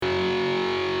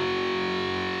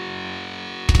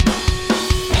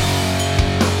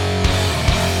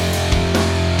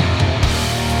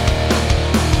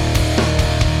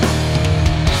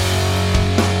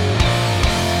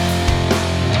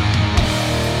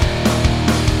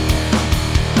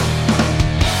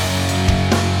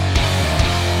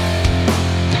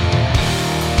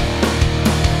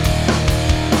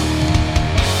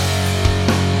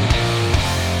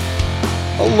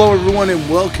Hello, everyone, and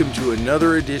welcome to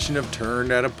another edition of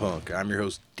Turned Out a Punk. I'm your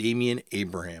host, Damian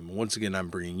Abraham. Once again, I'm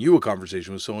bringing you a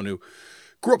conversation with someone who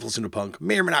grew up listening to punk,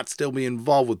 may or may not still be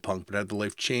involved with punk, but had their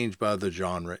life changed by the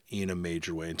genre in a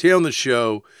major way. And today on the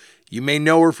show, you may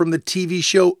know her from the TV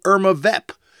show Irma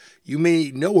Vep. You may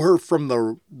know her from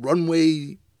the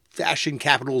runway fashion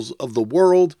capitals of the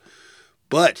world,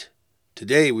 but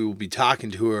today we will be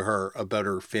talking to her about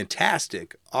her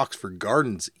fantastic Oxford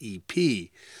Gardens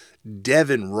EP.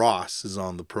 Devon Ross is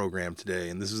on the program today,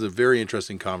 and this is a very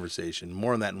interesting conversation.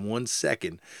 More on that in 1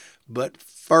 second. But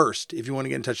first, if you want to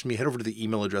get in touch with me, head over to the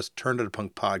email address,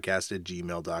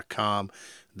 turnedoutapunkpodcast@gmail.com.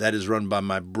 That is run by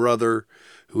my brother,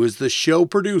 who is the show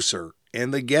producer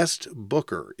and the guest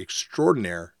booker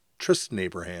extraordinaire, Tristan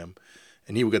Abraham,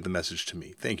 and he will get the message to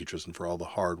me. Thank you, Tristan, for all the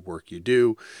hard work you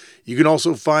do. You can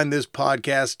also find this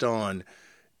podcast on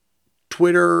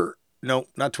Twitter. No,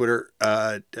 not Twitter.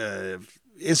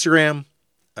 Instagram,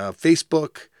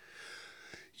 Facebook,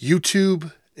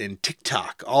 YouTube, and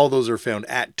TikTok. All those are found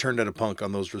at Turned Out a Punk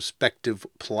on those respective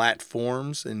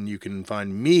platforms. And you can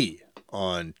find me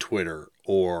on Twitter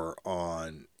or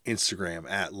on Instagram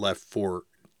at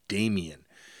Left4Damien.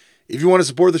 If you want to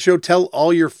support the show, tell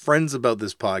all your friends about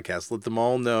this podcast. Let them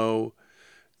all know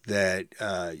that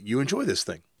you enjoy this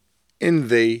thing. And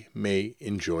they may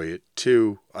enjoy it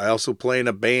too. I also play in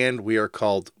a band. We are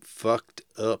called Fucked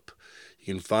Up.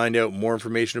 You can find out more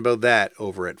information about that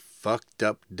over at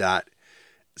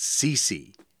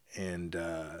fuckedup.cc. And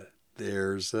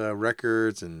there's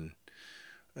records and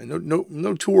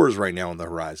no tours right now on the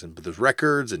horizon, but there's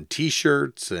records and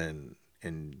t-shirts and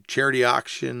charity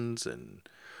auctions and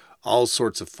all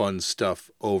sorts of fun stuff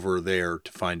over there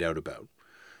to find out about.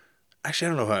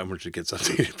 Actually, I don't know how much it gets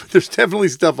updated, but there's definitely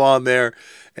stuff on there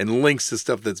and links to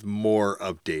stuff that's more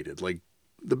updated. Like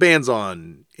the band's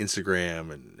on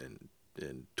Instagram and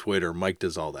Twitter. Mike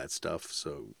does all that stuff.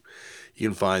 So you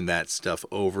can find that stuff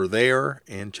over there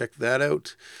and check that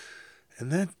out.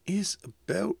 And that is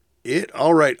about it.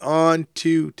 All right, on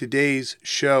to today's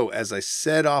show. As I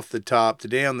said off the top,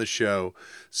 today on the show,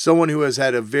 someone who has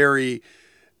had a very,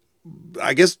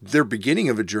 I guess their beginning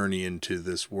of a journey into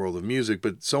this world of music,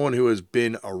 but someone who has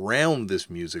been around this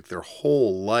music their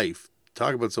whole life.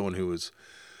 Talk about someone who was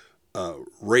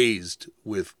raised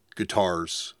with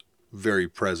guitars very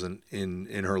present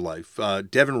in her life.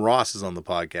 Devon Ross is on the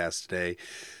podcast today.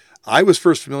 I was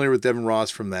first familiar with Devon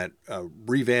Ross from that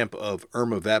revamp of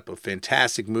Irma Vep, a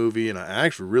fantastic movie, and I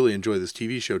actually really enjoy this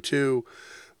TV show too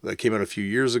that came out a few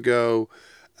years ago.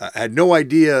 I had no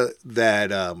idea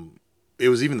that it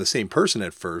was even the same person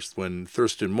at first when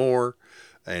Thurston Moore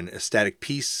and Ecstatic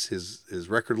Peace, his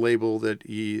record label that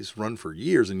he's run for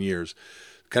years and years,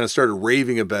 kind of started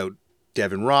raving about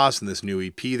Devon Ross and this new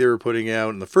EP they were putting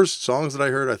out. And the first songs that I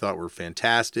heard I thought were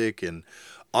fantastic. And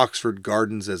Oxford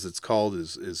Gardens, as it's called,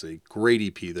 is a great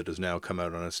EP that has now come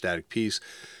out on Ecstatic Peace.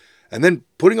 And then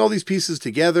putting all these pieces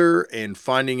together and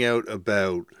finding out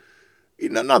about,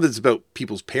 not that it's about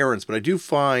people's parents, but I do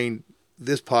find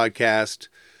this podcast,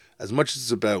 as much as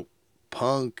it's about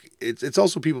punk, it's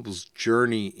also people's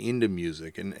journey into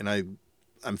music. And I'm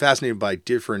fascinated by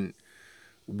different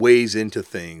ways into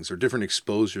things or different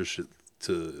exposures to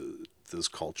this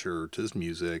culture, to this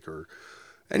music, or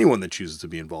anyone that chooses to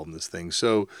be involved in this thing.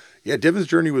 So yeah, Devon's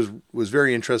journey was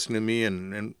very interesting to me,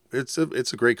 and it's a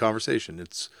great conversation.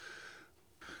 It's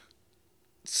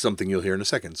something you'll hear in a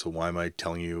second. So why am I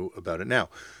telling you about it now?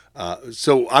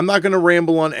 So I'm not going to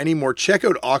ramble on anymore. Check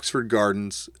out Oxford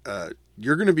Gardens.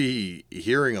 You're going to be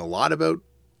hearing a lot about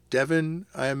Devon,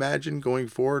 I imagine, going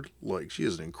forward. Like, she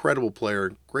is an incredible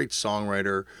player, great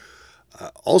songwriter.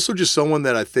 Also just someone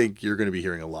that I think you're going to be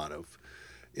hearing a lot of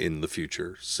in the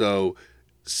future. So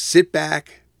sit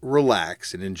back,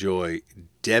 relax, and enjoy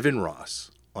Devon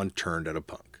Ross on Turned Out a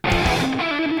Punk.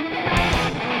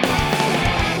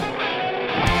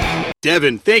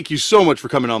 Devon, thank you so much for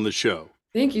coming on the show.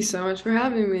 Thank you so much for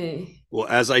having me. Well,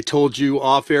 as I told you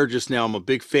off air just now, I'm a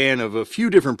big fan of a few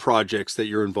different projects that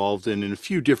you're involved in and a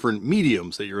few different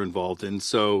mediums that you're involved in.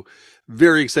 So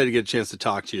very excited to get a chance to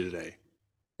talk to you today.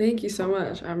 Thank you so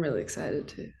much. I'm really excited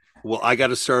too. Well, I got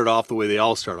to start off the way they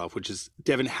all start off, which is,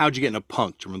 Devon, how'd you get into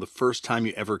punk? Do you remember the first time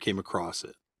you ever came across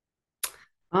it?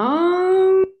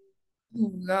 Oh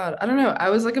God, I don't know. I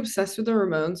was like obsessed with the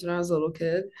Ramones when I was a little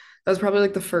kid. That was probably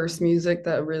like the first music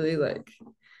that really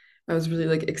I was really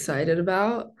like excited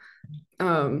about.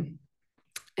 Um,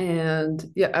 and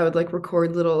yeah, I would like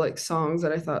record little like songs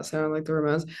that I thought sounded like the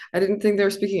Ramones. I didn't think they were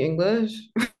speaking English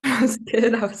when I was a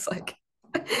kid. I was like,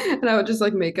 And I would just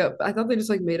like make up, I thought they just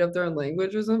like made up their own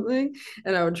language or something.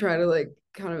 And I would try to like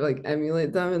kind of like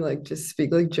emulate them and like just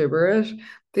speak like gibberish.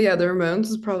 But yeah, the Ramones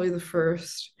was probably the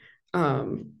first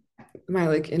um my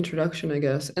like introduction, I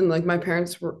guess. And like my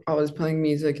parents were always playing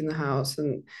music in the house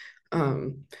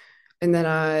um and then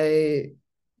I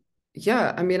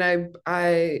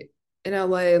in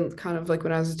LA and kind of like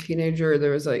when I was a teenager,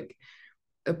 there was like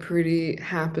a pretty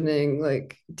happening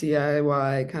like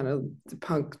DIY kind of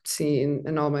punk scene,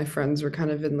 and all my friends were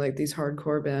kind of in like these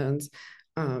hardcore bands.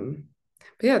 Um,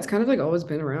 but yeah, it's kind of like always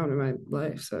been around in my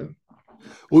life. So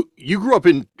Well, you grew up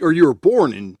in, or you were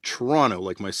born in Toronto,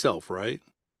 like myself, right?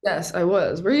 yes, I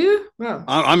was. Were you? Wow.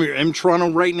 I'm in Toronto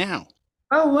right now.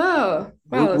 Oh wow.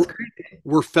 We're, Wow, that's we're, great.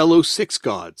 we're fellow Six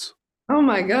Gods. Oh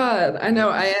my God. I know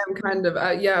I am kind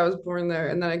of yeah, I was born there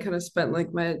and then I kind of spent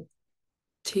like my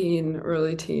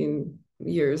early teen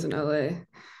years in LA.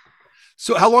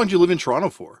 So, how long did you live in Toronto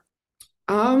for?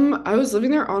 I was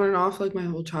living there on and off like my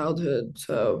whole childhood.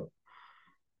 So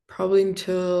probably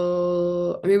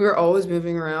until, I mean, we were always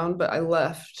moving around, but I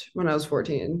left when I was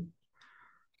 14.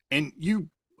 And you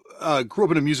grew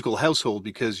up in a musical household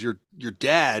because your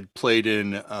dad played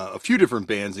in a few different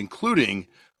bands, including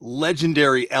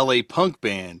legendary LA punk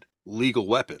band Legal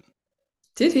Weapon.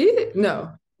 Did he?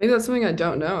 No. Maybe that's something I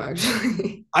don't know,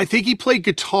 actually. I think he played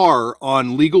guitar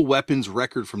on Legal Weapon's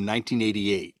record from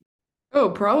 1988. Oh,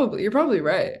 probably. You're probably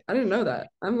right. I didn't know that.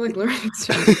 I'm like learning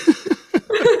stuff.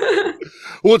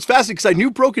 Well, it's fascinating because I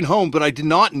knew Broken Home, but I did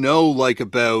not know like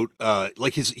about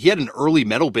like his he had an early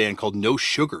metal band called No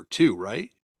Sugar too,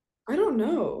 right? I don't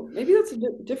know. Maybe that's a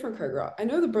different Craig Rock. I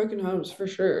know the Broken Homes for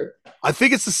sure. I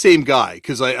think it's the same guy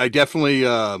because I definitely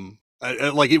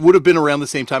like it would have been around the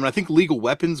same time. And I think Legal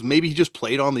Weapons maybe he just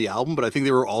played on the album, but I think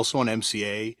they were also on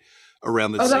MCA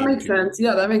around the Oh, that same makes period. sense.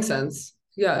 Yeah, that makes sense.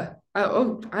 Yeah. I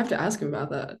have to ask him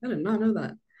about that. I did not know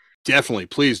that. Definitely,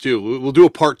 please do. We'll do a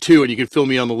part two, and you can fill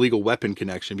me on the Legal Weapon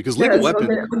connection because Legal Yes, Weapon.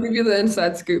 okay. I'll give you the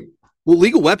inside scoop. Well,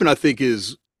 Legal Weapon, I think,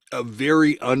 is a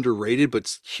very underrated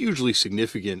but hugely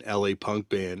significant LA punk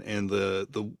band, and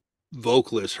the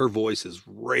vocalist, her voice is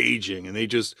raging, and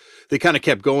they kind of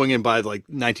kept going. And by like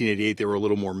 1988, they were a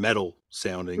little more metal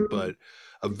sounding, Mm, but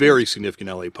a very interesting. significant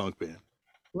LA punk band.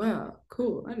 Wow,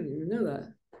 cool. I didn't even know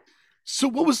that. So,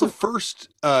 what was the Huh. first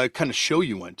kind of show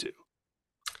you went to?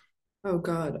 Oh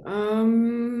God. I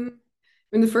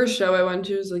mean, the first show I went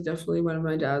to was like definitely one of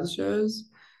my dad's shows.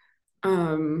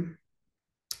 Um,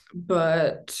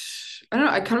 but I don't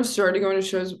know. I kind of started going to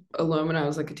shows alone when I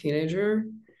was like a teenager.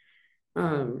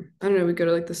 I don't know. We go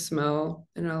to like the Smell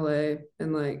in LA,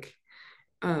 and like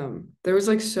there was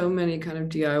like so many kind of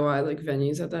DIY like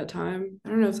venues at that time. I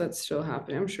don't know if that's still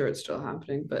happening. I'm sure it's still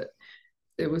happening, but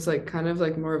it was like kind of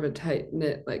like more of a tight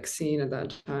knit like scene at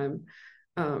that time.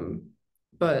 Um,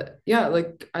 but yeah,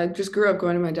 like I just grew up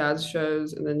going to my dad's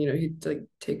shows, and then he'd like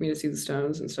take me to see the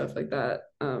Stones and stuff like that,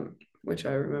 which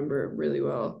I remember really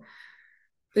well.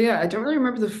 But yeah, I don't really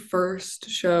remember the first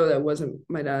show that wasn't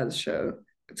my dad's show.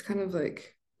 It's kind of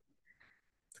like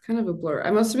it's kind of a blur.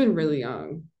 I must have been really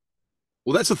young.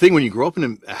 Well, that's the thing when you grow up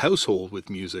in a household with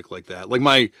music like that. Like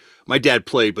my dad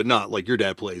played, but not like your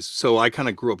dad plays. So I kind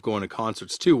of grew up going to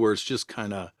concerts too, where it's just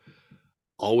kind of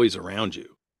always around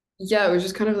you. Yeah, it was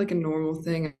just kind of like a normal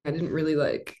thing. I didn't really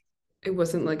like it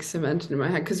wasn't like cemented in my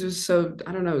head because it was so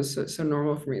I don't know, it was so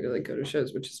normal for me to like go to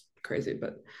shows, which is crazy.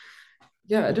 But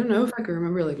yeah, I don't know if I could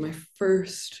remember like my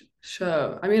first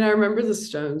show. I mean, I remember the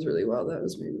Stones really well. That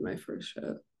was maybe my first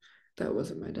show. That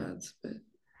wasn't my dad's, but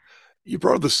You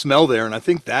brought up the Smell there, and I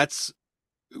think that's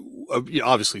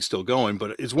obviously still going,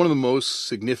 but it's one of the most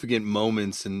significant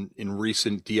moments in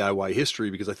recent DIY history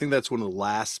because I think that's one of the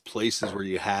last places where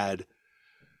you had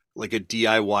like a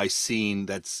DIY scene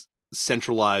that's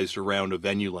centralized around a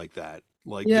venue like that.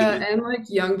 Like yeah, and like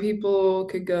young people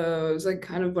could go. It was like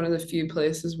kind of one of the few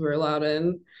places we're allowed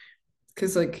in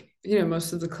because like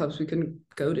most of the clubs we couldn't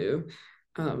go to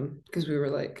because we were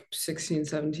like 16,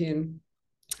 17.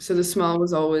 So the Smell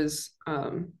was always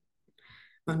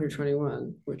under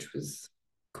 21, which was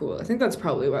cool. I think that's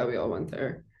probably why we all went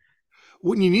there.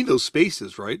 when you need those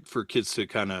spaces, right, for kids to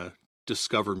kind of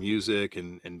discover music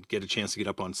and get a chance to get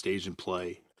up on stage and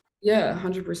play. Yeah,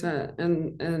 100%.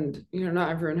 And not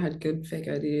everyone had good fake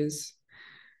IDs.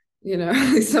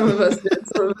 Some of us did,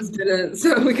 some of us didn't.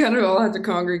 So we kind of all had to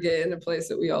congregate in a place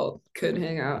that we all could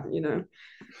hang out.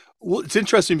 Well, it's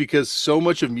interesting because so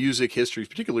much of music history,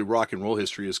 particularly rock and roll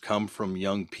history, has come from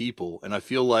young people, and I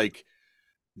feel like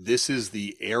this is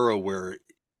the era where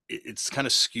it's kind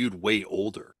of skewed way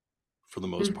older for the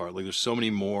most Mm. part. Like there's so many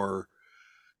more.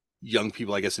 young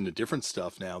people, I guess, into different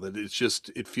stuff now. That it's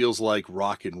just it feels like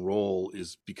rock and roll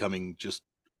is becoming just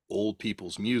old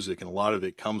people's music, and a lot of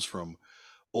it comes from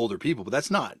older people. But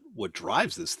that's not what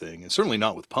drives this thing, and certainly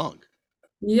not with punk.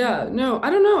 Yeah, no, I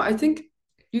don't know. I think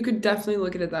you could definitely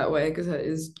look at it that way because that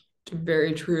is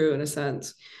very true in a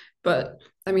sense. But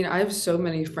I mean, I have so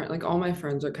many friends, like all my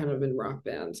friends are kind of in rock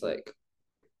bands. Like,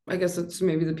 I guess it's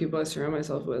maybe the people I surround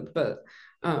myself with, but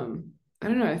I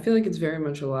don't know. I feel like it's very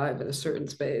much alive in a certain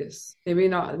space. Maybe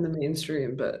not in the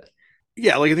mainstream, but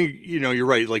Yeah, like I think you're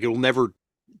right. Like it'll never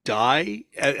die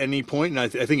at any point, and I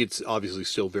think it's obviously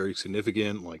still very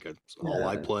significant. Like it's all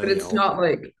I yeah. But play, it's all not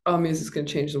like, oh, music's gonna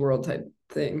change the world type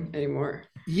thing anymore.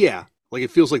 yeah. Like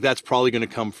it feels like that's probably going to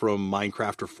come from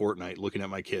Minecraft or Fortnite. Looking at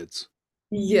my kids.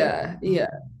 Yeah, yeah,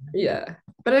 yeah.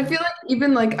 But I feel like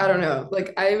even like I don't know,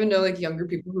 like I even know like younger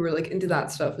people who are like into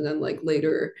that stuff, and then like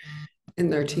later in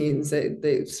their teens,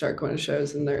 they start going to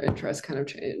shows and their interests kind of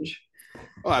change.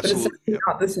 Oh, But it's absolutely. definitely Yeah.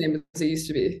 not the same as it used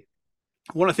to be.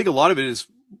 Well, I think a lot of it is,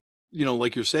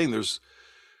 like you're saying,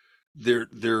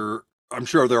 there. I'm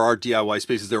sure there are DIY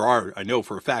spaces. There are, I know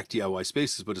for a fact, DIY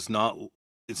spaces, but it's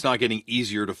not getting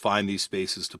easier to find these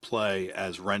spaces to play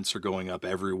as rents are going up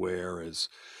everywhere, as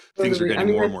things are Totally. I getting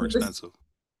mean, more and more expensive.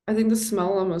 I think the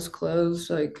smell almost closed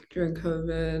like during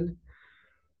COVID.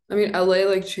 I mean, LA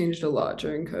like changed a lot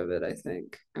during COVID, I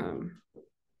think.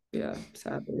 Yeah,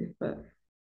 sadly. But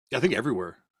I think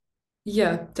everywhere.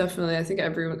 yeah, definitely. I think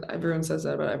everyone says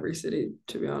that about every city,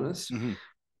 to be honest. Hmm.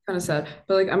 Kind of sad.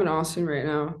 But like I'm in Austin right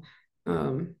now.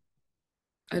 Um,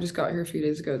 I just got here a few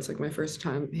days ago. It's like my first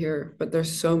time here, but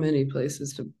there's so many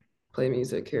places to play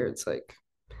music here. It's like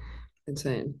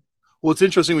insane. Well, it's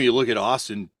interesting when you look at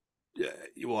Austin.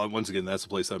 Well, once again, that's a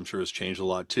place that I'm sure has changed a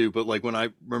lot too. But like when I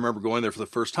remember going there for the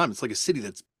first time, it's like a city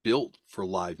that's built for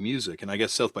live music, and I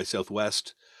guess South by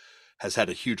Southwest has had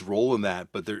a huge role in that.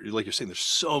 But there, like you're saying, there's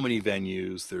so many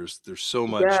venues. There's so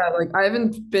much. Yeah, like I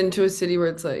haven't been to a city where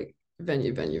it's like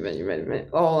venue,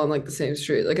 all on like the same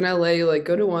street. Like in LA, you like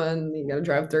go to one, you gotta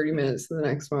drive 30 minutes to the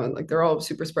next one. Like they're all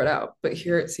super spread out. But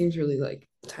here it seems really like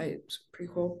tight. It's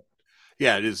pretty cool.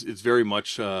 Yeah, it is. It's very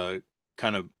much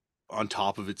kind of on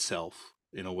top of itself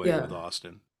in a way with Yeah,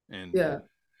 Austin, and yeah.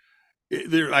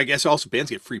 there. I guess also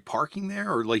bands get free parking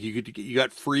there, or like you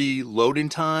got free loading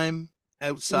time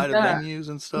outside of Yeah, venues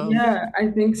and stuff. yeah, I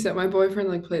think so. My boyfriend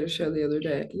like played a show the other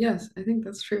day. Yes, I think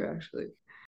that's true actually.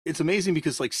 It's amazing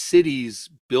because like cities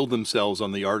build themselves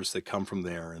on the artists that come from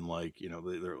there, and like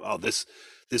they're oh this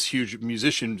huge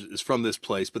musician is from this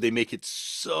place, but they make it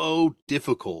so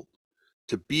difficult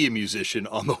to be a musician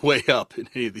on the way up in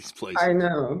any of these I places.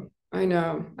 know. I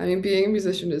know. I mean, being a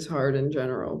musician is hard in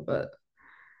general, but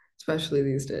especially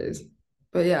these days.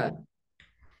 But yeah.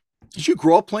 Did you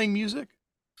grow up playing music?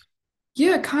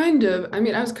 Yeah, kind of. I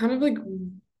mean, I was kind of like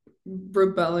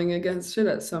rebelling against it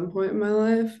at some point in my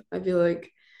life. I feel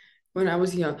like when I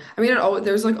was young, I mean,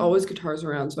 there's like always guitars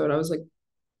around, so I'd always like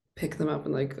pick them up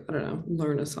and like I don't know,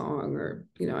 learn a song or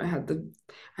I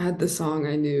had the song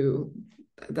I knew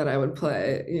that I would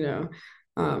play,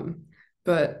 Um,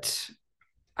 but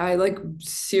I like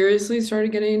seriously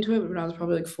started getting into it when I was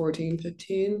probably like 14,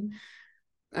 15.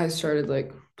 I started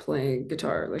like playing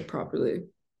guitar like properly.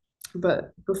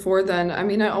 But before then, I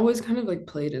mean, I always kind of like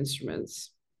played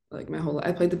instruments like my whole life.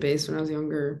 I played the bass when I was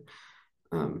younger.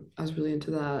 I was really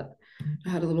into that. I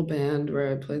had a little band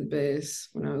where I played the bass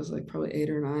when I was like probably 8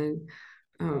 or 9.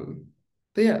 Um,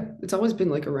 but yeah, it's always been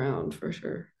like around for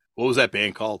sure. What was that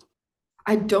band called?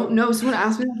 I don't know. Someone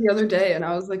asked me that the other day, and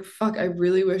I was like, fuck, I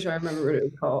really wish I remember what it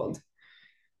was called.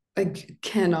 I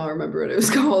cannot remember what it was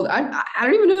called. I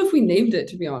don't even know if we named it,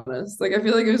 to be honest. Like I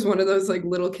feel like it was one of those like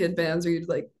little kid bands where you'd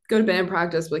like go to band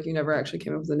practice, but like you never actually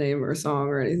came up with a name or a song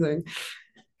or anything.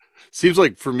 Seems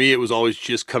like for me it was always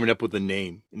just coming up with a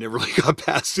name. It never really got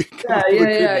past it. Come Yeah, up with a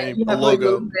yeah, good yeah. name, You a have like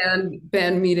little logo.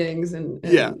 band meetings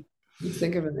Yeah, and you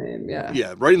think of a name. Yeah,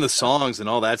 yeah. Writing the songs and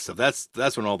all that stuff.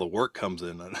 That's when all the work comes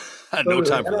in. I had no totally.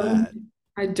 time for that.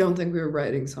 I don't think we were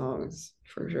writing songs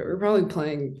for sure. We were probably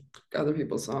playing other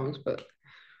people's songs, but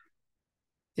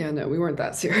yeah, no, we weren't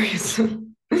that serious.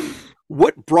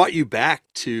 What brought you back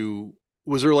to?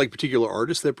 Was there like particular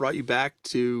artists that brought you back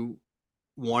to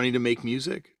wanting to make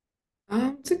music?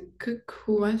 It's a good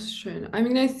question. I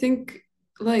mean, I think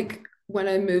like when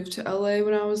I moved to LA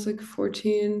when I was like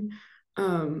 14,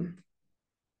 um,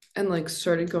 and like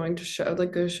started going to show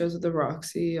like go to shows at the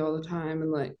Roxy all the time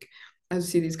and like I would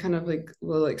see these kind of like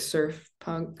little like surf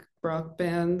punk rock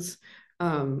bands.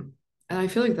 And I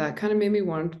feel like that kind of made me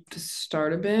want to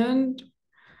start a band,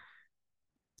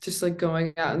 just like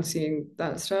going out and seeing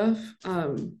that stuff.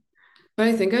 But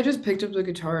I think I just picked up the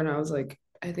guitar and I was like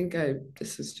I think I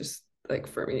this is just like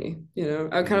for me, you know.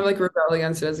 I kind Mhm. of like rebel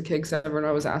against it as a kid because everyone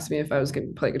always asked me if I was going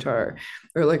to play guitar.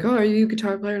 Or like, oh, are you a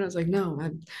guitar player? And I was like, no, I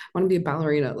want to be a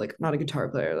ballerina, like not a guitar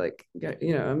player. Like,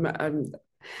 you know,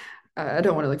 I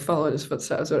don't want to like follow in his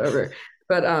footsteps, whatever.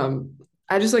 But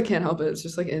I just like can't help it. It's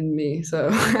just like in me. So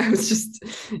I was just,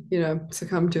 you know,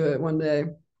 succumb to it one day.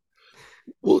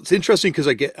 Well, it's interesting because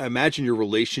I imagine your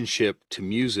relationship to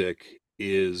music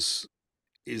is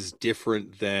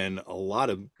different than a lot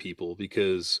of people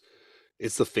because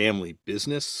it's the family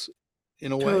business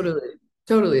in a way. Totally.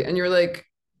 Totally. And you're like,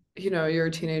 you know, you're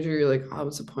a teenager, you're like, oh,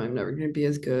 what's the point? I'm never gonna be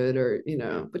as good, or, you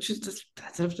know, but just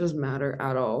that stuff doesn't matter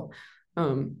at all.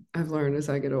 I've learned as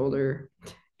I get older.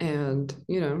 And,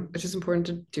 you know, it's just important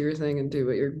to do your thing and do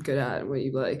what you're good at and what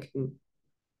you like. And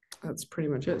that's pretty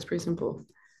much it. It's pretty simple.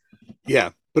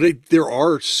 Yeah, but there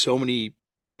are so many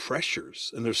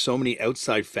pressures and there's so many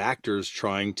outside factors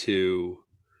trying to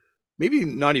maybe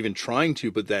not even trying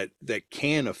to, but that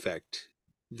can affect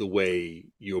the way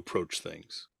you approach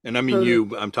things. And I mean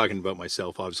Totally. I'm talking about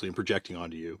myself obviously and projecting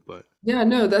onto you, but Yeah,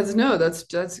 no,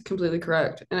 that's completely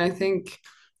correct. And I think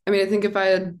if I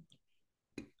had,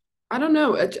 I don't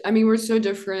know, I mean, we're so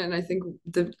different, and I think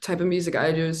the type of music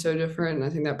I do is so different, and I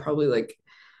think that probably like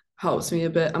helps me a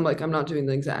bit. I'm like, I'm not doing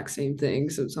the exact same thing,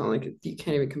 so it's not like you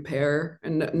can't even compare,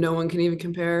 and no one can even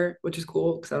compare, which is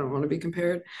cool because I don't want to be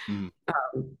compared. mm,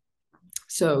 Um,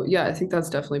 so yeah, I think that's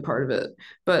definitely part of it.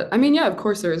 But I mean, yeah, of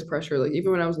course there is pressure. Like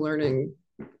even when I was learning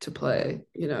to play,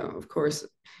 you know, of course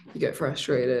you get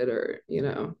frustrated or, you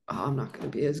know, oh, I'm not going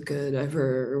to be as good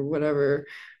ever or whatever.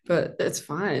 But it's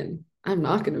fine. I'm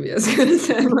not going to be as good as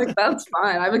him. Like that's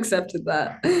fine. I've accepted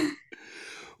that.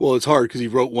 well, it's hard because he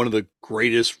wrote one of the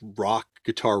greatest rock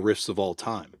guitar riffs of all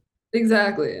time.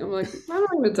 Exactly. I'm like, I'm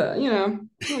not going to touch, you know, I'm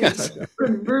not going to Yes. touch it.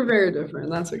 We're very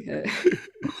different. That's okay.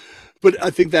 But I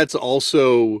think that's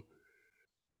also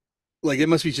like it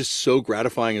must be just so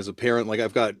gratifying as a parent. Like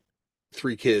I've got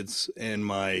three kids and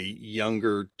my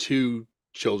younger two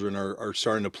children are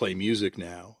starting to play music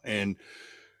now and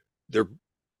they're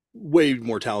way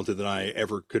more talented than I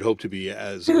ever could hope to be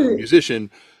as a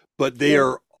musician, but they Yeah.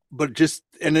 are but just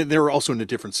and then they're also into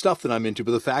different stuff that I'm into,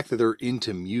 but the fact that they're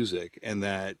into music and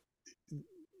that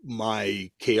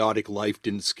my chaotic life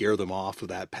didn't scare them off of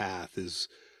that path is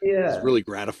Yeah. really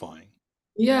gratifying.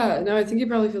 Yeah, no, I think he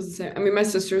probably feels the same. I mean, my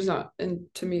sister's not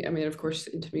into me. I mean, of course,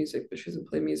 she's into music, but she doesn't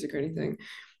play music or anything.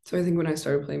 So I think when I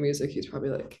started playing music, he's probably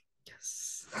like,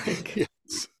 yes, like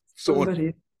Yes. Someone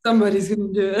somebody, somebody's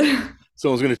gonna do it.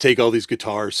 someone's going to take all these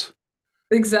guitars.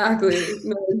 Exactly.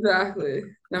 No, exactly.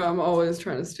 No, I'm always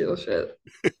trying to steal shit.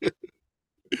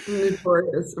 I'm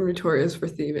notorious. I'm notorious for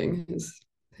thieving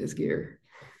his gear.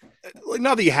 Like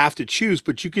not that you have to choose,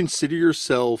 but you consider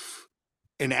yourself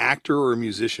an actor or a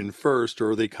musician first,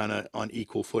 or are they kind of on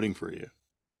equal footing for you?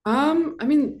 I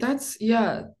mean, that's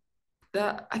yeah,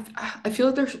 that I feel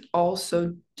like they're all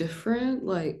so different.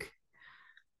 Like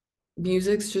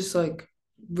music's just like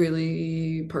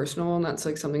really personal, and that's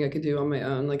like something I could do on my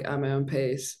own, like at my own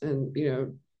pace, and you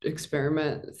know,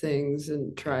 experiment things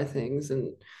and try things.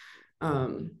 And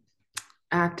um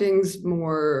acting's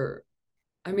more,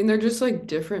 I mean, they're just like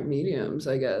different mediums,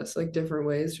 I guess, like different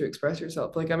ways to express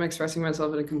yourself. Like I'm expressing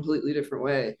myself in a completely different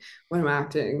way when I'm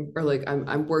acting, or like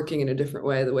I'm working in a different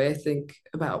way. The way I think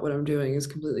about what I'm doing is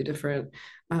completely different.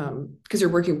 Because you're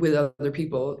working with other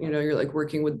people, you know, you're like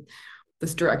working with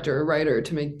this director or writer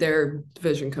to make their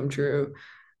vision come true.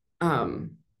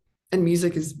 Um, and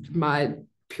music is my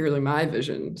purely my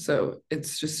vision. So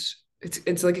it's just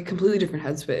it's like a completely different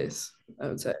headspace, I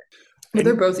would say. But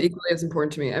they're And both equally as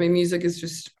important to me. I mean, music is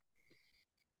just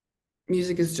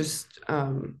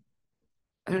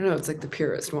I don't know, it's like the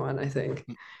purest one, I think.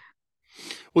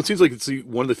 well, it seems like it's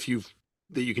one of the few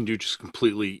that you can do just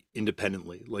completely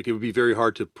independently. Like it would be very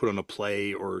hard to put on a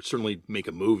play or certainly make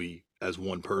a movie as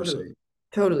one person. Totally.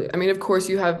 Totally. I mean, of course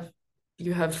you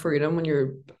have freedom when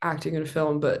you're acting in a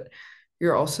film, but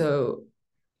you're also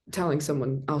telling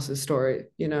someone else's story,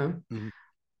 you know? Mhm.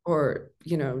 Or,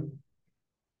 you know,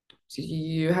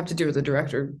 you have to do what the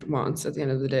director wants at the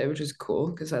end of the day, which is cool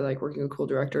because I like working with cool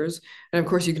directors. And of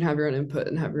course, you can have your own input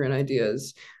and have your own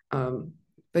ideas. Um,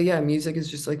 but yeah, music is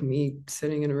just like me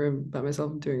sitting in a room by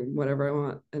myself doing whatever I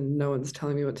want, and no one's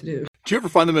telling me what to do. Do you ever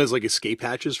find them as like escape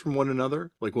hatches from one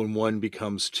another? Like when one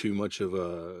becomes too much of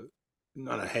a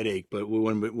not a headache, but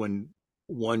when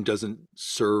one doesn't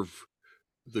serve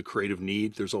the creative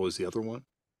need, there's always the other one.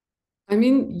 I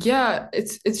mean, yeah,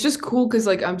 it's just cool because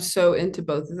like I'm so into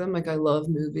both of them. Like I love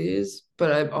movies,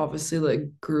 but I've obviously like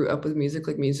grew up with music.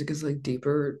 Like music is like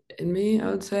deeper in me, I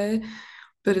would say.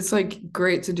 But it's like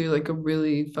great to do like a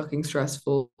really fucking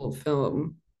stressful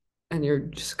film and you're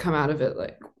just come out of it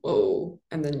like, whoa.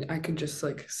 And then I could just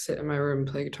like sit in my room and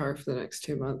play guitar for the next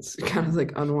 2 months, kind of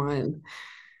like unwind.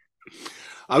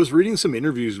 I was reading some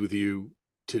interviews with you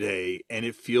today, and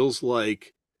it feels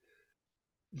like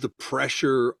the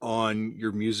pressure on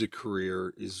your music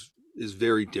career is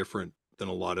very different than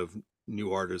a lot of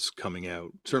new artists coming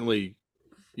out. Certainly,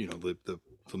 the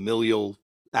familial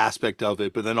aspect of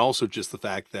it, but then also just the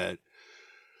fact that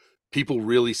people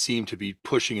really seem to be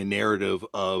pushing a narrative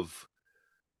of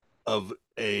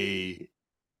a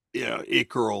it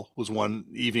girl was one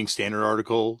Evening Standard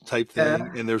article type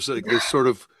thing, Yeah, and there's like this sort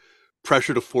of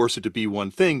pressure to force it to be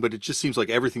one thing, but it just seems like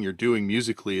everything you're doing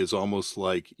musically is almost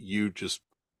like you just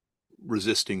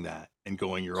resisting that and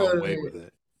going your own way totally. with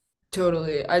it.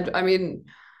 Totally. I mean,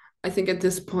 I think at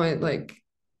this point, like,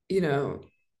 you know,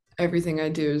 everything I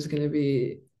do is going to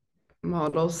be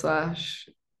model slash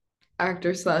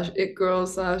actor slash it girl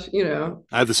slash,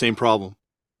 I have the same problem.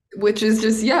 which is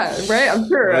just, yeah, right. I'm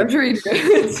sure. I, I'm sure you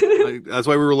do. that's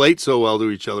why we relate so well to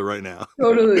each other right now.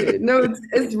 Totally. No,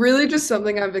 it's really just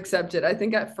something I've accepted. I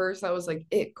think at first I was like,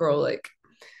 it girl, like,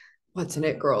 what's an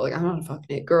it girl? Like, I'm not a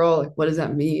fucking it girl. Like, what does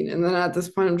that mean? And then at this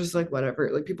point, I'm just like,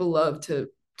 whatever. Like, people love to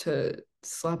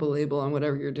slap a label on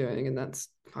whatever you're doing, and that's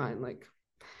fine. Like,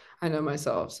 I know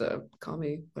myself, so call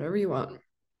me whatever you want.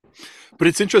 But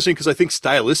it's interesting because I think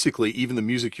stylistically, even the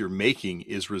music you're making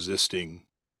is resisting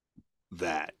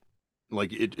that.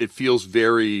 Like it feels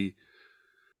very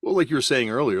well, like you were saying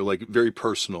earlier, like very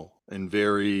personal and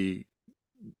very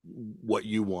what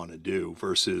you want to do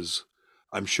versus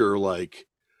I'm sure like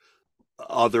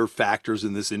other factors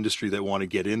in this industry that want to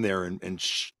get in there and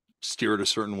steer it a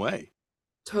certain way.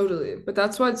 Totally. But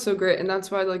that's why it's so great. And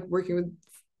that's why like working with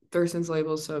Thurston's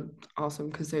label is so awesome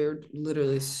because they're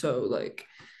literally so like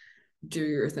do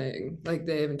your thing. Like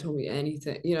they haven't told me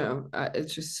anything,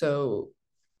 it's just so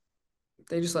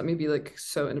they just let me be like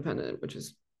so independent, which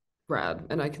is rad.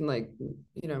 And I can like,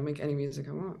 make any music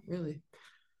I want, really.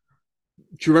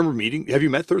 Do you remember meeting? Have you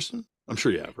met Thurston? I'm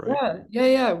sure you have, right?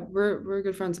 Yeah. We're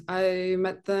good friends. I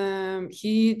met them.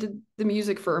 He did the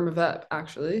music for Irma Vep,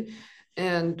 actually.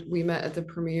 And we met at the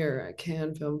premiere at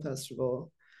Cannes Film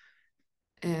Festival.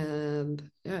 And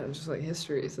yeah, it was just like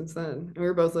history since then. And we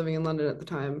were both living in London at the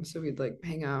time, so we'd like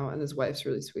hang out, and his wife's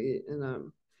really sweet.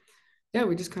 And yeah,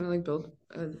 we just kind of like built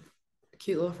a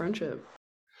cute little friendship.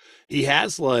 He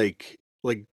has like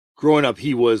growing up,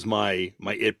 he was my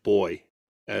it boy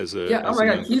as a Yeah, oh as a my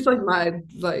God, young. he's like my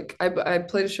like I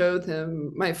played a show with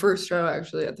him, my first show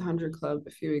actually at the 100 Club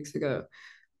a few weeks ago.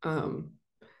 Um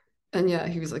and yeah,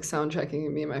 he was like sound checking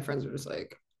and me and my friends were just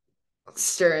like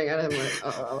staring at him like,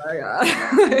 oh my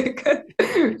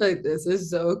God. like this is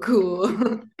so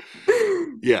cool.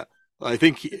 Yeah, I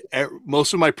think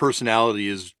most of my personality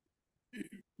is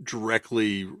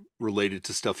directly related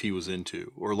to stuff he was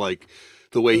into, or like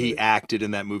the way he Totally. acted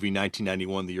in that movie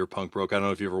 1991, The Year Punk Broke. I don't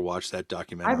know if you ever watched that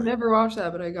I've documentary. never watched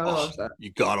that, but I gotta Oh, watch that.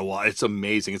 you gotta watch. It's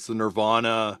amazing. It's the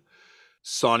Nirvana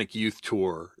Sonic Youth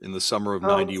tour in the summer of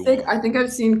Oh, sick. '91. I think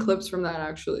I've seen clips from that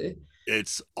actually.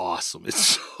 It's awesome.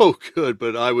 It's so good.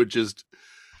 But I would just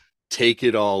take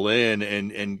it all in,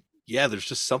 and yeah, there's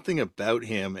just something about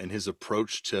him and his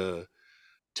approach to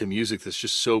music that's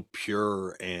just so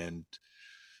pure and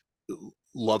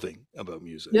loving about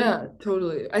music. Yeah,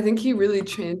 totally. I think he really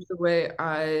changed the way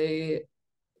I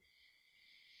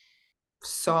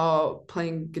saw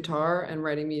playing guitar and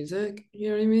writing music. You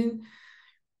know what I mean?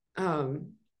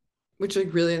 Um, which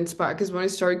like really inspired because when I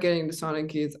started getting into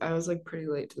Sonic Youth, I was like pretty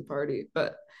late to the party,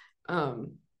 but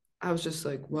um, I was just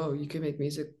like, whoa, you can make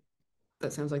music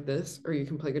that sounds like this, or you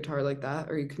can play guitar like that,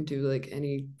 or you can do like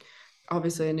any.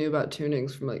 Obviously, I knew about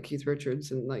tunings from like Keith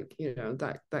Richards and like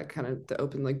that kind of the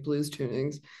open like blues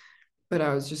tunings, but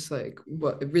I was just like,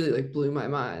 what? It really like blew my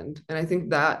mind, and I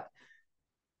think that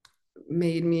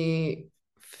made me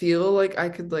feel like I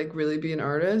could like really be an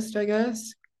artist, I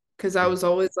guess. Because I was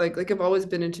always like I've always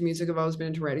been into music, I've always been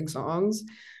into writing songs,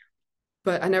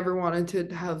 but I never wanted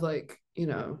to have like,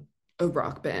 a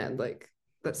rock band like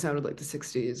that sounded like the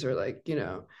 60s or like,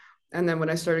 and then when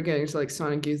I started getting into like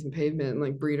Sonic Youth and Pavement and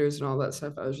like Breeders and all that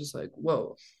stuff, I was just like,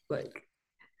 whoa, like,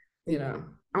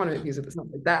 I want to make music that's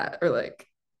not like that. Or like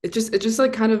it just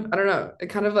like kind of, I don't know, it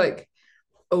kind of like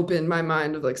opened my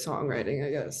mind of like songwriting,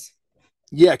 I guess.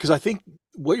 Yeah, because I think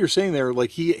what you're saying there, like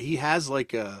he has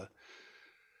like a,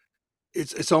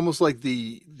 it's almost like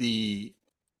the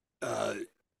uh,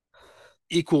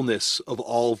 equalness of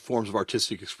all forms of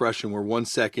artistic expression. Where one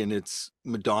second it's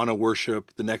Madonna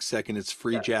worship, the next second it's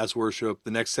free Yeah. jazz worship,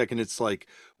 the next second it's like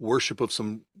worship of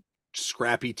some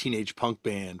scrappy teenage punk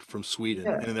band from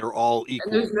Sweden, Yeah. and they're all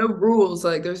And there's equal. no rules,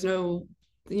 like there's no,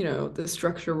 the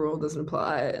structure rule doesn't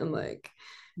apply, and like,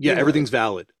 Yeah, it's everything's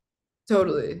valid.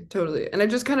 totally, totally. And it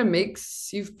just kind of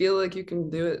makes you feel like you can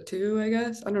do it too, I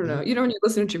guess. I don't know. Mhm. When you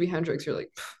listen to Jimi Hendrix, you're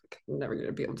like, I'm never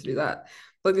gonna be able to do that.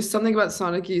 Like there's something about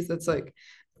Sonic Youth that's like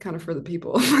kind of for the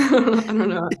people. I don't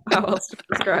know how else to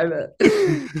describe it.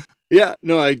 Yeah,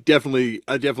 no, I definitely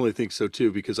think so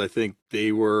too because I think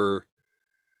they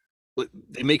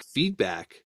make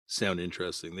feedback sound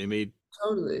interesting. They made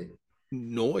Totally.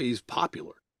 noise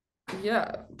popular.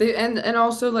 Yeah. And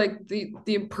also like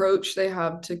the approach they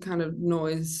have to kind of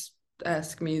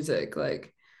noise-esque music.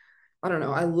 Like, I don't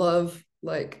know. I love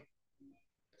like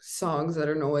songs that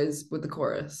are noise with the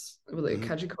chorus, with like a Mhm.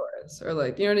 catchy chorus, or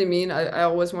like, you know what I mean? I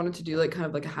always wanted to do like kind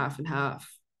of like a half and half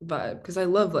vibe because I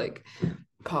love like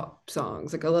pop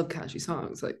songs. Like I love catchy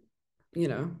songs. Like,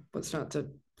 what's not to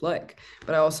like?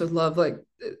 But I also love like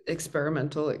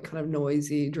experimental, like kind of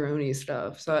noisy, drony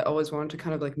stuff. So I always wanted to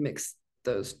kind of like mix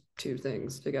those two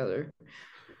things together.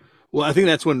 Well, I think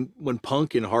that's when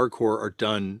punk and hardcore are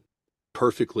done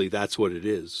perfectly. That's what it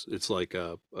is. It's like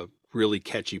a really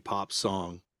catchy pop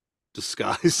song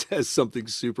disguised as something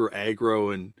super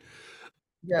aggro and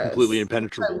completely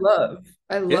Yes. I impenetrable. love.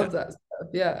 I Yeah, love that stuff.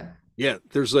 Yeah. yeah.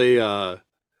 There's a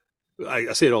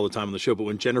I say it all the time on the show, but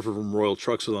when Jennifer from Royal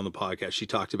Trucks was on the podcast, she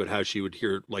talked about how she would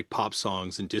hear like pop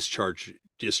songs and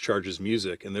discharges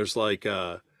music, and there's like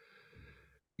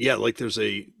yeah, like there's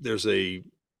a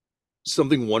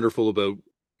something wonderful about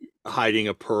hiding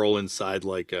a pearl inside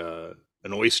like an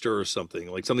oyster or something,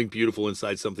 like something beautiful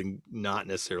inside something not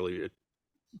necessarily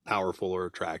powerful or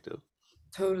attractive.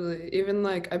 Totally. Even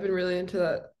like I've been really into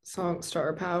that song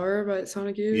Star Power by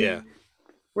Sonic Youth, Yeah,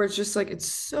 where it's just like it's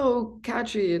so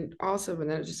catchy and awesome, and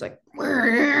then it's just like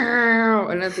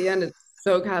and at the end it's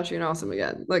so catchy and awesome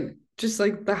again. Like just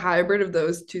like the hybrid of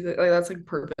those two, like that's like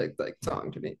perfect like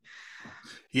song to me.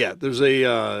 yeah. There's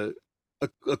a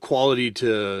quality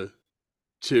to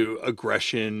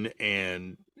aggression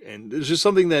and there's just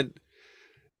something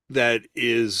that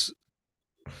is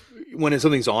when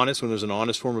something's honest, when there's an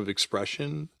honest form of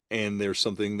expression and there's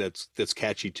something that's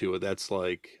catchy to it, that's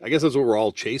like I guess that's what we're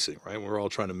all chasing, right? We're all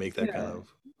trying to make that kind Yeah,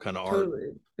 of kind of art.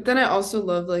 totally. But then I also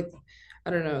love like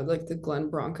I don't know, like the Glenn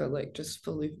Branca, like just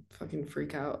fully fucking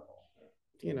freak out,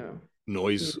 you know.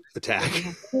 Noise Music. Doesn't attack.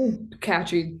 have to be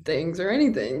catchy things or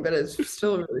anything, but it's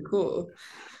still really cool.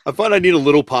 I find I need a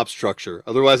little pop structure.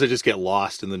 Otherwise I just get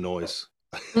lost in the noise.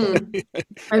 Hmm.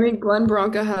 I mean, Glenn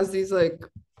Branca has these like,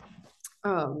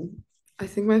 um, I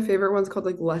think my favorite one's called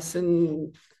like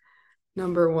Lesson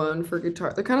Number One for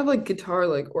guitar. They're kind of like guitar,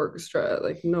 like orchestra,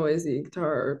 like noisy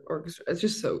guitar orchestra. It's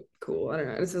just so cool. I don't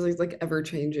know. It's just like ever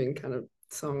changing kind of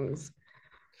songs.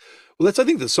 Well, that's I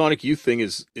think the Sonic Youth thing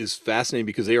is fascinating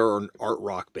because they are an art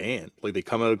rock band. Like they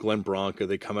come out of Glen Branca,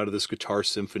 they come out of this guitar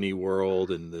symphony world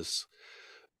and this,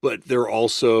 but they're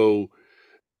also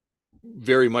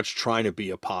very much trying to be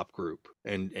a pop group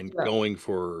and Yeah, going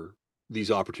for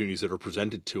these opportunities that are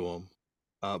presented to them.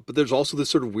 But there's also this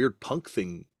sort of weird punk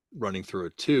thing running through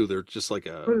it too. They're just like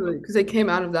a totally. Because they came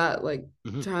out of that like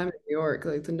mhm. time in New York,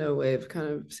 like the no wave kind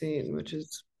of scene, which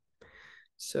is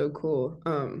so cool.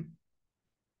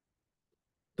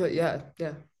 But yeah,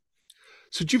 yeah.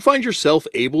 So do you find yourself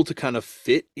able to kind of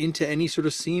fit into any sort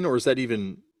of scene, or is that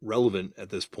even relevant at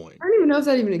this point? I don't even know if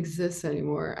that even exists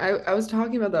anymore. I was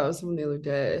talking about that with someone the other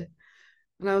day,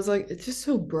 and I was like, it's just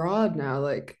so broad now.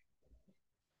 Like,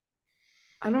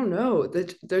 I don't know.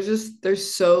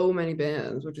 There's so many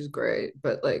bands, which is great,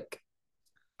 but like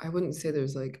I wouldn't say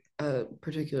there's like a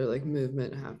particular like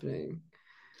movement happening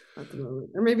at the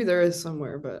moment. Or maybe there is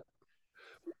somewhere, but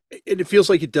And it feels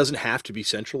like it doesn't have to be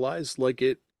centralized like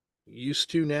it used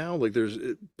to now. Like there's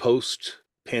post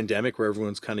pandemic where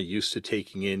everyone's kind of used to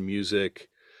taking in music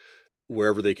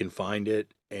wherever they can find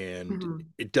it, and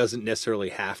Mhm. it doesn't necessarily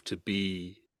have to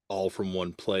be all from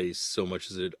one place so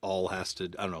much as it all has to,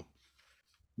 I don't know,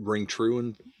 ring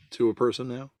true to a person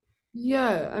now.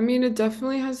 Yeah, I mean it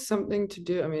definitely has something to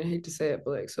do. I mean, I hate to say it,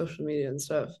 but like social media and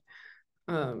stuff.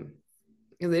 Um,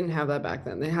 they didn't have that back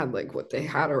then. They had like what they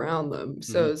had around them.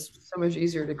 Hmm. So it's so much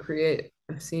easier to create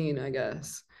a scene, I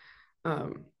guess.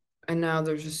 Um, and now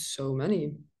there's just so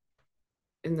many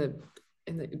in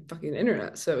the fucking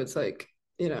internet. So it's like,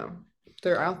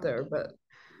 they're out there, but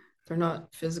they're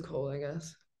not physical, I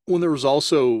guess. When there was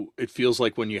also, it feels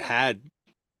like when you had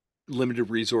limited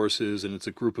resources and it's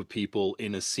a group of people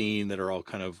in a scene that are all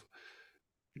kind of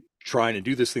trying to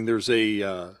do this thing, there's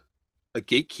a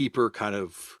gatekeeper kind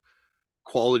of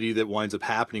quality that winds up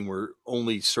happening where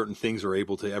only certain things are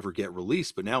able to ever get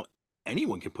released. But now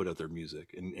anyone can put out their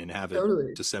music and have it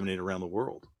Totally. disseminate around the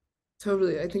world.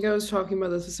 Totally. I think I was talking about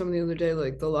this with someone the other day,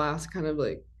 like the last kind of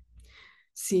like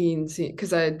scene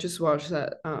because I had just watched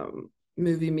that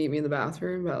movie Meet Me in the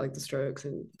Bathroom about like the Strokes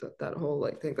and that whole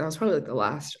like thing. That was probably like the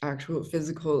last actual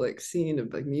physical like scene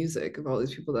of like music of all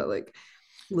these people that like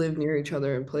lived near each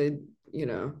other and played, you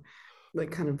know,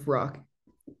 like kind of rock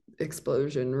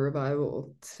explosion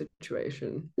revival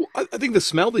situation. Well, I think the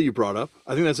smell that you brought up,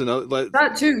 I think that's another. Like,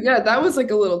 That too, yeah, that was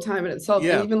like a little time in itself. And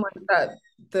yeah, even like that,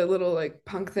 the little like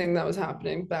punk thing that was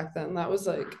happening back then, that was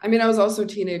like, I mean, I was also a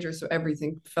teenager, so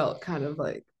everything felt kind of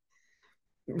like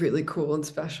really cool and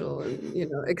special and, you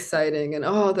know, exciting. And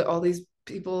oh, all these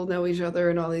people know each other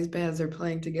and all these bands are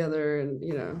playing together. And,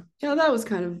 you know, yeah, that was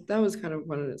kind of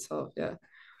fun in itself. Yeah.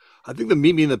 I think the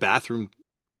meet me in the bathroom,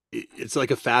 it's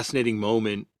like a fascinating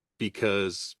moment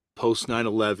because post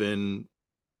 9/11,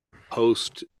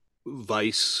 post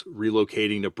Vice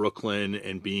relocating to Brooklyn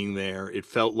and being there, it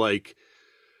felt like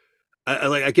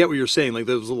I get what you're saying. Like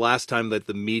that was the last time that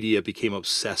the media became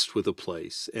obsessed with a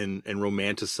place and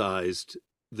romanticized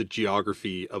the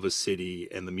geography of a city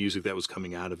and the music that was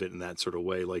coming out of it in that sort of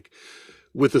way. Like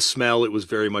with the smell, it was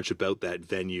very much about that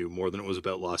venue more than it was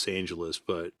about Los Angeles.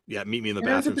 But yeah, meet me in the And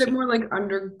it was a bathroom bit scene. more like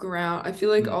underground. I feel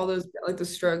like Mm-hmm. all those like the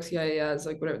Strokes, yeah, yeah, it's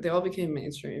like whatever. They all became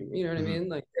mainstream. You know what I Mm-hmm. mean?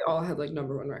 Like they all had like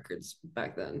number one records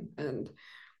back then, and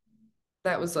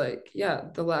that was like yeah,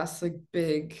 the last like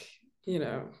big, you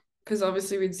know, because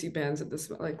obviously we'd see bands at this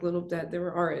like little that they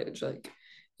were our age, like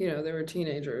you know, they were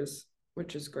teenagers,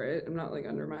 which is great. I'm not like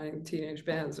undermining teenage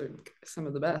bands or some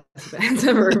of the best bands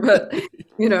ever, but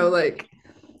you know, like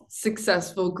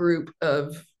successful group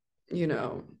of you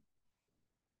know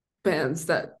bands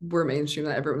that were mainstream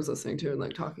that everyone was listening to and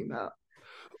like talking about.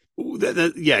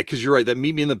 Yeah, because you're right. That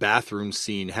meet me in the bathroom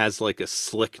scene has like a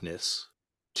slickness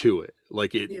to it.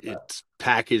 Like Yeah, it's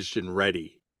packaged and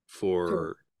ready totally.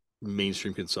 for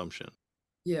mainstream consumption.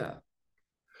 Yeah,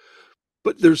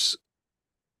 But there's,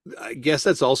 I guess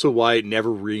that's also why it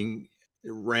never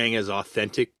rang as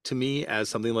authentic to me as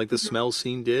something like the smell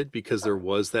scene did, because there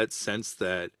was that sense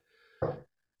that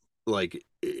like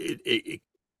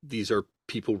these are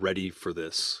people ready for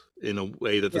this in a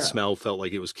way that the yeah, smell felt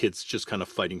like it was kids just kind of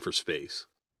fighting for space.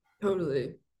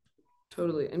 totally.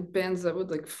 Totally. And bands that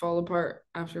would like fall apart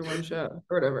after one show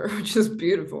or whatever, which is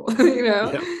beautiful, you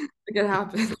know? Yeah. Like it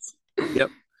happens.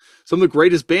 Yep. Some of the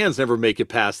greatest bands never make it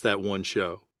past that one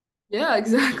show. Yeah,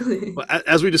 exactly. Well,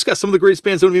 as we discussed, some of the greatest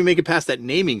bands don't even make it past that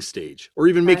naming stage or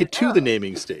even make I it to the know.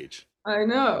 naming stage. I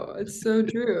know. It's so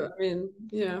true. I mean,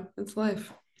 yeah, it's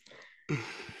life.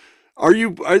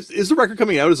 Is the record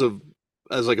coming out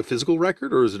as like a physical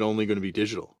record, or is it only going to be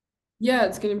digital? Yeah,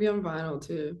 it's gonna be on vinyl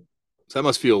too. So that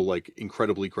must feel like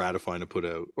incredibly gratifying to put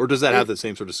out. Or does that have It's the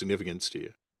same sort of significance to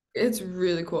you? it's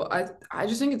really cool. I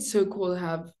just think it's so cool to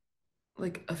have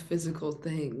like a physical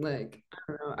thing. Like, I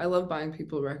don't know. I love buying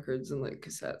people records and like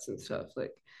cassettes and stuff.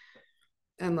 Like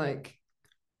and like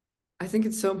I think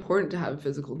it's so important to have a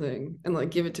physical thing and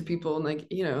like give it to people and like,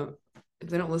 you know, if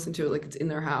they don't listen to it, like it's in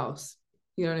their house.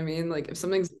 You know what I mean? Like if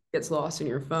something gets lost in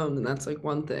your phone, then that's like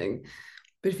one thing.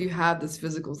 But if you have this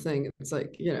physical thing, it's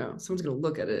like, you know, someone's gonna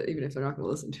look at it, even if they're not gonna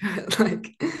listen to it. Like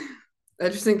I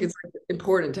just think it's like,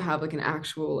 important to have like an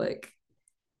actual like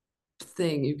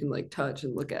thing you can like touch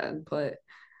and look at and play.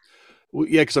 Well,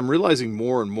 yeah, because I'm realizing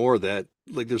more and more that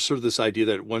like there's sort of this idea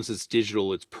that once it's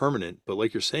digital, it's permanent. But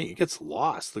like you're saying, it gets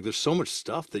lost. Like there's so much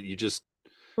stuff that you just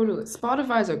Totally.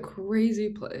 Spotify's a crazy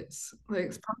place.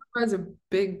 Like Spotify's a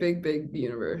big, big, big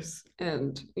universe.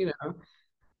 And, you know,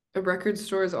 a record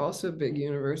store is also a big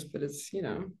universe, but it's, you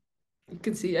know, you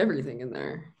can see everything in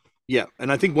there. yeah.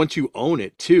 And I think once you own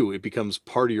it too, it becomes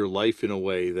part of your life in a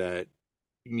way that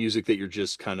music that you're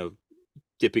just kind of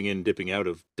dipping in, dipping out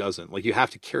of doesn't. Like you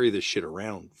have to carry this shit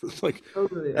around for like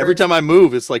Totally. Or every it's, time I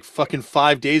move, it's like fucking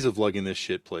 5 days of lugging this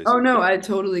shit oh places. no, I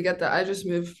totally get that. I just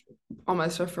moved all my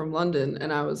stuff from London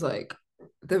and I was like,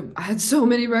 I had so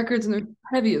many records and they're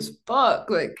heavy as fuck.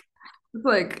 Like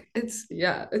it's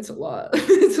yeah, it's a lot.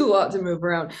 It's a lot to move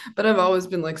around. But I've always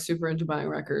been like super into buying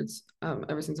records,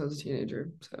 ever since I was a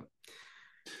teenager. So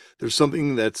There's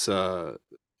something that's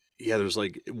yeah, there's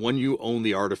like when you own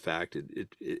the artifact,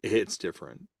 it hits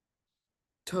different.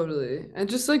 totally. And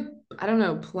just like, I don't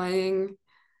know, playing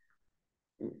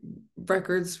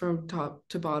records from top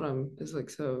to bottom is like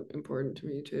so important to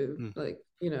me too. Mm. Like,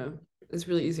 you know, it's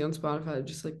really easy on Spotify to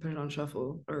just like put it on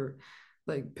shuffle or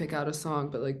like pick out a song,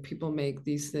 but like people make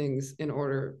these things in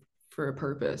order for a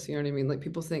purpose. You know what I mean? Like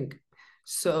people think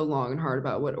so long and hard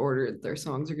about what order their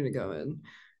songs are going to go in.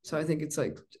 So I think it's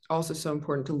like also so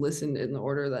important to listen in the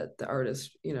order that the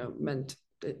artist, you know, meant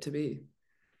it to be.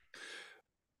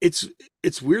 it's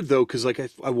it's weird though, because like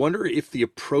I wonder if the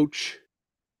approach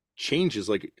changes.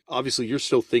 Like obviously you're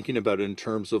still thinking about it in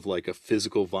terms of like a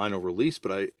physical vinyl release,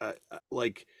 but I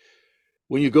like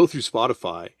when you go through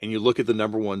Spotify and you look at the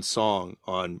number one song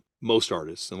on most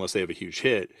artists, unless they have a huge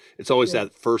hit, it's always Yeah.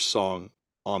 that first song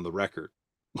on the record.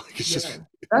 Like it's just, Yeah. and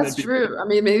then That's true. I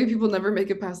mean, maybe people never make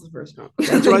it past the first round.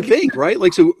 that's what I Like, think, right?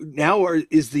 Like so now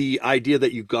is the idea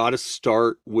that you got to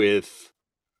start with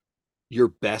your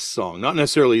best song, not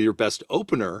necessarily your best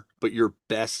opener, but your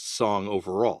best song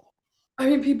overall. I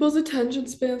mean, people's attention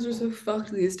spans are so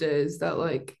fucked these days that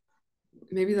like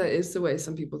maybe that is the way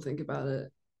some people think about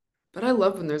it. But I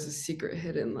love when there's a secret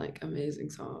hidden like amazing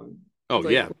song. Oh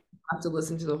Like yeah, you have to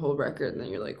listen to the whole record and then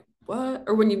you're like, what?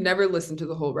 Or when you never listen to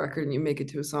the whole record and you make it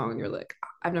to a song and you're like,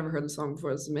 I've never heard the song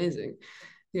before. It's amazing.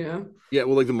 You know? yeah.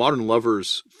 Well, like the Modern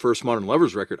Lovers first Modern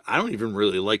Lovers record, I don't even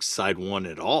really like side one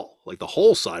at all. Like the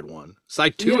whole side one.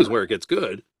 Side two Yeah. is where it gets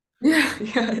good. Yeah.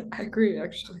 Yeah. I agree,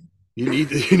 actually. You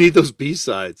need you need those B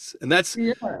sides, and that's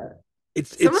Yeah. Sometimes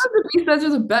it's the B-sides are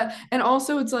the best. And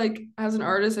also it's like as an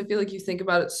artist, I feel like you think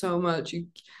about it so much. You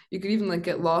could even like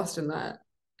get lost in that.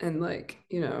 And like,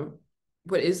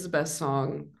 what is the best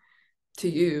song to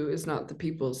you is not the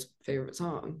people's favorite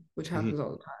song, which mhm, happens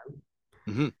all the time.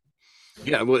 mhm.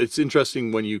 Yeah. Well, it's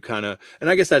interesting when you kind of, and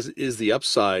I guess that is the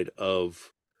upside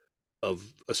of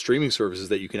a streaming service is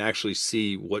that you can actually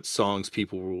see what songs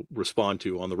people will respond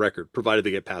to on the record, provided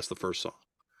they get past the first song.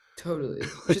 Totally.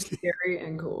 Which is Like, scary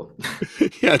and cool.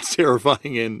 yeah, it's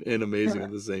terrifying and amazing Yeah.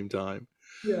 at the same time.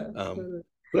 Yeah. Um, Totally.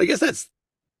 but I guess that's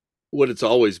what it's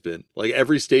always been. Like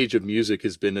every stage of music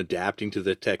has been adapting to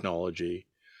the technology.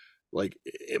 Like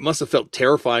it must have felt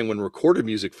terrifying when recorded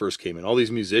music first came in. All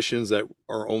these musicians that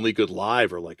are only good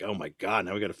live are like, oh my God,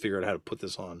 now we got to figure out how to put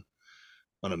this on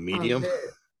a On medium. it.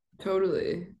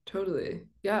 Totally. Totally.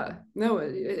 Yeah. No,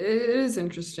 it is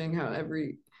interesting how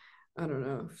every, I don't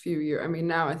know, few years. I mean,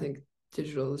 now I think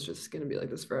digital is just going to be like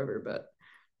this forever, but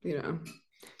you know,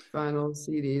 vinyl,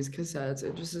 CDs, cassettes,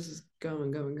 it just is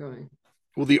going, going, going.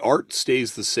 Well, the art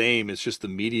stays the same. It's just the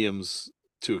mediums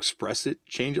to express it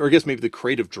change, or I guess maybe the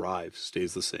creative drive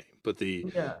stays the same, but the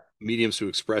Yeah. mediums to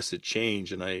express it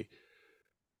change. And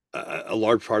a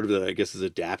large part of it, I guess, is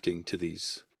adapting to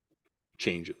these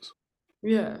changes.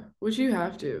 Yeah. Which you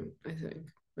have to, I think.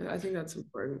 I think that's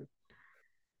important.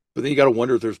 But then you got to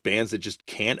wonder if there's bands that just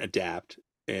can't adapt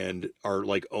and are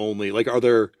like only like, are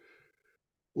there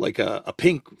like a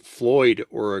Pink Floyd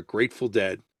or a Grateful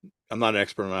Dead? I'm not an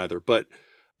expert on either, but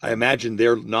I Yeah. imagine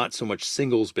they're not so much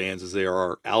singles bands as they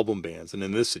are album bands. And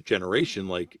in this generation,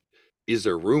 like, is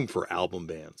there room for album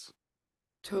bands?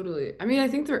 Totally. I mean, I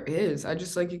think there is. I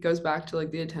just like it goes back to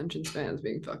like the attention spans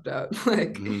being fucked up.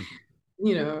 Like, Hmm.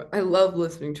 I love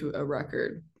listening to a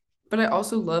record, but I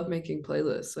also love making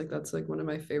playlists. Like that's like one of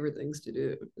my favorite things to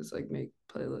do is like make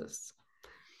playlists.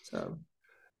 So,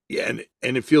 Yeah,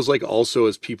 and it feels like also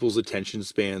as people's attention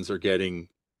spans are getting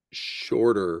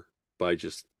shorter by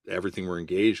just everything we're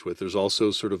engaged with, there's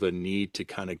also sort of a need to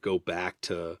kind of go back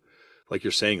to, like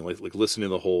you're saying, like listening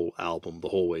to the whole album the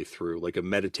whole way through, like a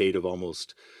meditative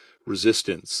almost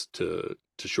resistance to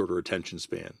shorter attention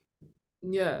span.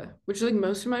 yeah, which like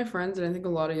most of my friends and I think a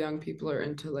lot of young people are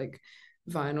into like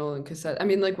vinyl and cassette. I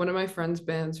mean, like one of my friends'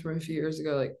 bands from a few years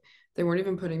ago, like they weren't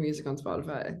even putting music on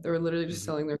Spotify. They were literally just Mhm.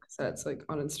 selling their cassettes like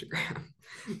on Instagram.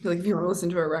 Like if you want to listen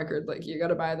to a record, like you got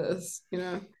to buy this.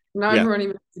 Not Yeah, everyone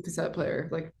even has a cassette player.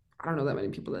 Like I don't know that many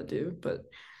people that do, but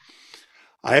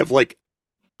I have like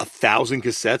 1,000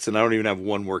 cassettes, and I don't even have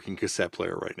one working cassette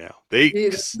player right now. yeah.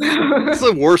 It's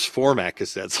the worst format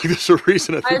cassettes. Like there's a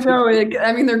reason I I think know.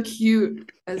 I mean, they're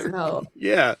cute as hell.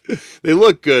 yeah, they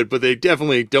look good, but they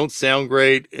definitely don't sound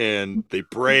great, and they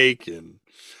break. And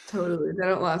Totally. They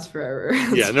don't last forever.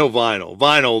 yeah, no vinyl.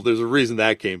 Vinyl, there's a reason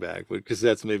that came back, but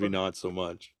cassettes maybe not so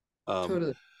much. Um,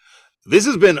 Totally. this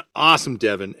has been awesome,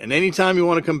 Devin. And anytime you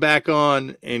want to come back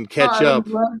on and Oh, catch I would up,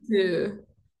 love to.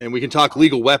 and we can talk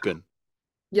Legal Weapon.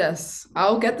 Yes,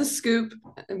 I'll get the scoop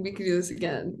and we can do this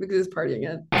again. We can do this party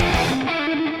again.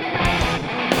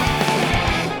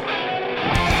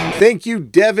 Thank you,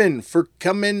 Devin, for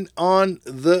coming on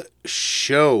the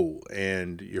show.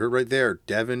 And you heard right there,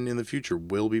 Devin in the future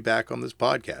will be back on this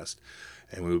podcast,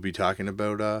 and we will be talking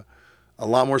about a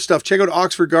lot more stuff. Check out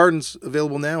Oxford Gardens,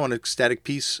 available now on Ecstatic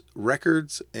Peace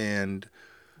Records. And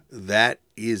that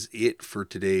is it for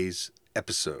today's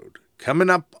episode.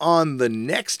 Coming up on the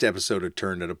next episode of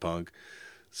Turned Into Punk,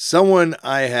 someone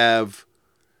I've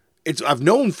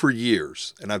known for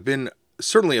years, and I've been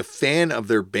certainly a fan of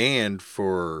their band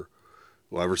for,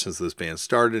 well, ever since this band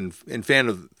started, and fan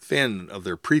of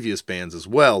their previous bands as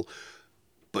well.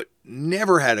 but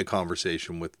never had a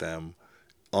conversation with them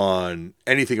on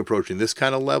anything approaching this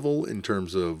kind of level in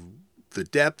terms of the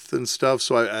depth and stuff.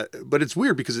 So but it's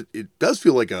weird because it does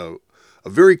feel like a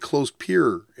very close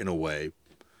peer in a way,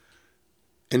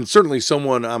 and certainly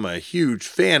someone I'm a huge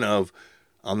fan of.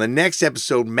 On the next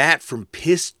episode, Matt from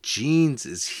Piss Jeans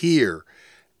is here,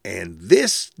 and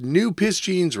this new Piss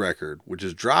Jeans record, which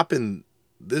is dropping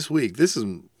this week, this is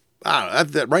I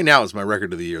don't know, right now it's my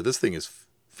record of the year. This thing is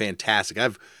fantastic.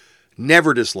 I've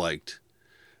never disliked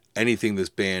anything this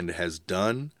band has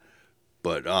done,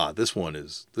 but this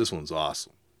one's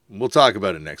awesome. We'll talk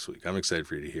about it next week. I'm excited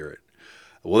for you to hear it.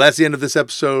 Well, that's the end of this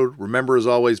episode. Remember, as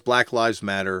always, Black Lives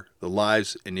Matter. The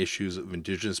lives and issues of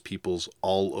Indigenous peoples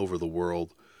all over the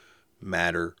world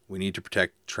matter. We need to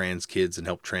protect trans kids and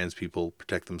help trans people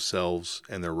protect themselves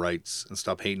and their rights and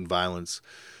stop hate and violence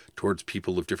towards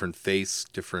people of different faiths,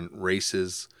 different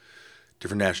races,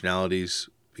 different nationalities,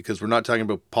 because we're not talking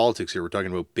about politics here. We're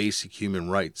talking about basic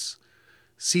human rights.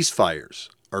 Ceasefires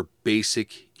are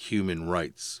basic human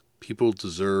rights. People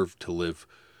deserve to live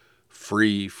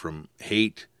free from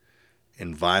hate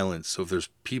and violence. So if there's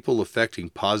people affecting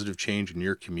positive change in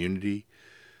your community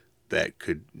that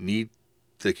could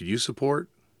use support,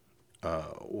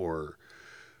 or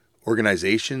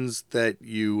organizations that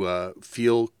you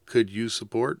feel could use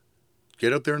support,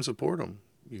 get out there and support them.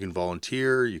 You can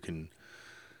volunteer. You can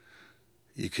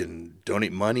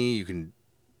donate money. You can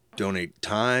donate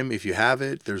time if you have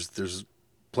it. There's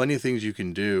plenty of things you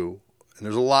can do, and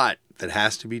there's a lot that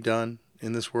has to be done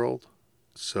in this world.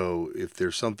 So if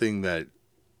there's something that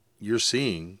you're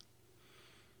seeing,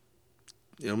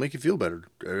 it'll make you feel better.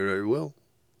 It will.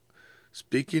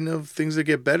 Speaking of things that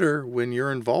get better when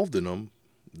you're involved in them,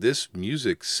 this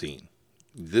music scene.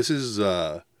 This is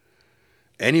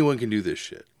anyone can do this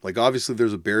shit. Like, obviously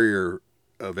there's a barrier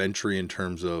of entry in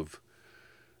terms of,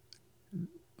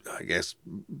 I guess,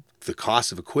 the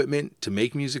cost of equipment to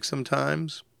make music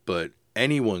sometimes, but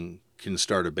anyone can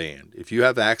start a band. If you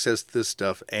have access to this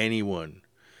stuff, anyone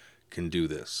can do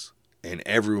this. And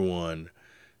everyone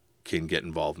can get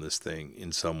involved in this thing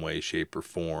in some way, shape, or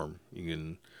form. You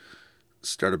can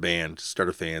start a band, start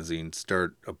a fanzine,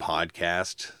 start a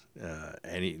podcast.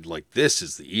 This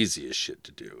is the easiest shit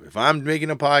to do. If I'm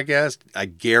making a podcast, I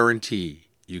guarantee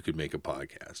you could make a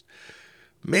podcast.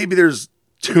 Maybe there's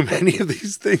too many of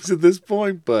these things at this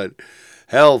point, but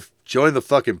hell, join the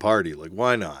fucking party. Like,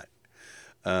 why not?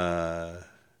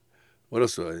 What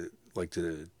else do I like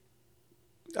to?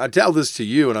 I tell this to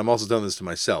you, and I'm also telling this to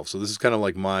myself. So this is kind of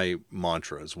like my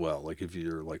mantra as well. Like, if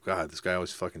you're like, God, this guy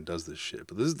always fucking does this shit,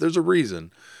 but there's a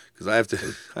reason, because I have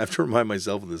to remind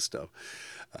myself of this stuff.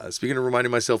 Speaking of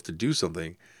reminding myself to do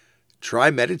something, try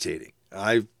meditating.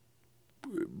 I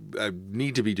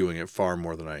need to be doing it far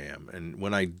more than I am, and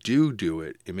when I do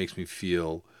it, it makes me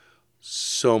feel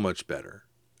so much better.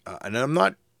 And I'm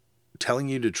not telling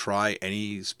you to try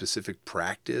any specific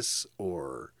practice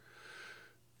or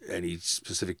any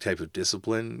specific type of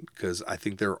discipline, because I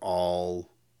think they're all,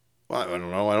 well, I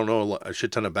don't know a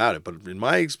shit ton about it, but in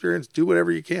my experience, do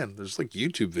whatever you can. There's like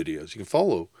YouTube videos. You can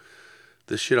follow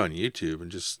this shit on YouTube and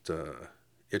just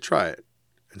try it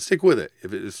and stick with it.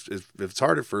 If it's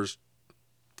hard at first,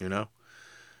 you know.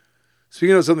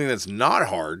 Speaking of something that's not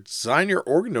hard, sign your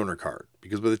organ donor card,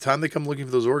 because by the time they come looking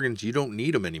for those organs, you don't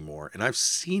need them anymore. And I've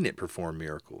seen it perform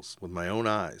miracles with my own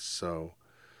eyes. So,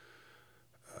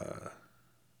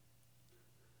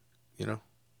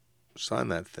 sign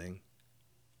that thing.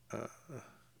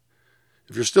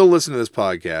 If you're still listening to this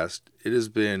podcast, it has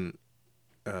been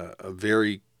a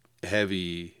very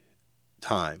heavy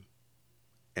time.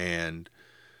 And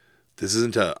this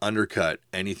isn't to undercut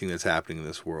anything that's happening in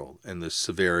this world and the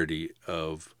severity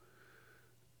of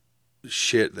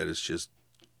shit that is just,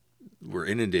 we're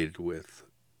inundated with.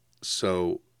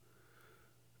 So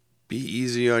be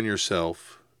easy on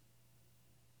yourself.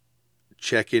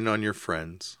 Check in on your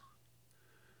friends.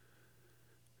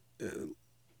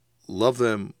 Love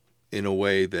them in a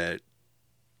way that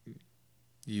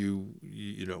you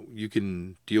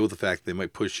can deal with the fact they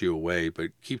might push you away, but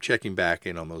keep checking back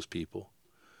in on those people.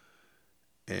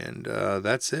 And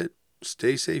that's it.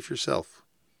 Stay safe yourself.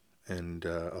 And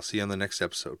I'll see you on the next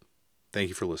episode. Thank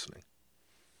you for listening.